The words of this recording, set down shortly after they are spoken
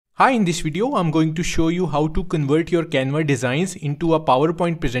Hi, in this video, I'm going to show you how to convert your Canva designs into a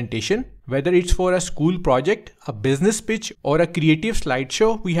PowerPoint presentation. Whether it's for a school project, a business pitch, or a creative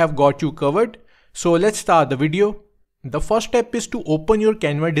slideshow, we have got you covered. So let's start the video. The first step is to open your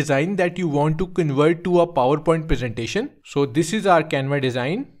Canva design that you want to convert to a PowerPoint presentation. So this is our Canva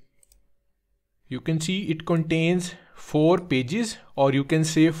design. You can see it contains 4 pages, or you can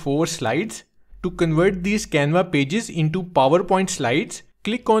say 4 slides. To convert these Canva pages into PowerPoint slides,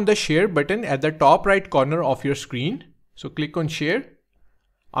 click on the share button at the top right corner of your screen. So click on share.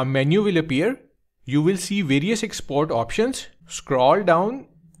 A menu will appear. You will see various export options. Scroll down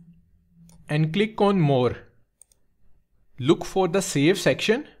and click on more. Look for the save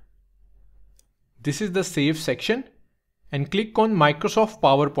section. This is the save section and click on Microsoft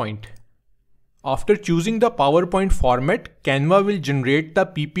PowerPoint. After choosing the PowerPoint format, Canva will generate the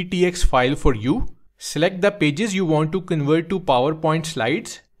PPTX file for you. Select the pages you want to convert to PowerPoint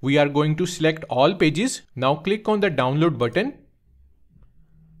slides. We are going to select all pages. Now click on the download button.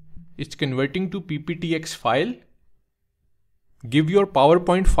 It's converting to PPTX file. Give your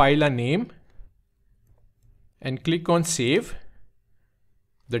PowerPoint file a name and click on save.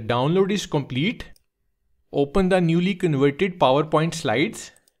 The download is complete. Open the newly converted PowerPoint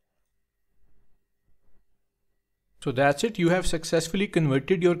slides. So that's it. You have successfully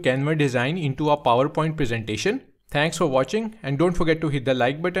converted your Canva design into a PowerPoint presentation. Thanks for watching, and don't forget to hit the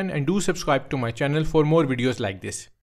like button and do subscribe to my channel for more videos like this.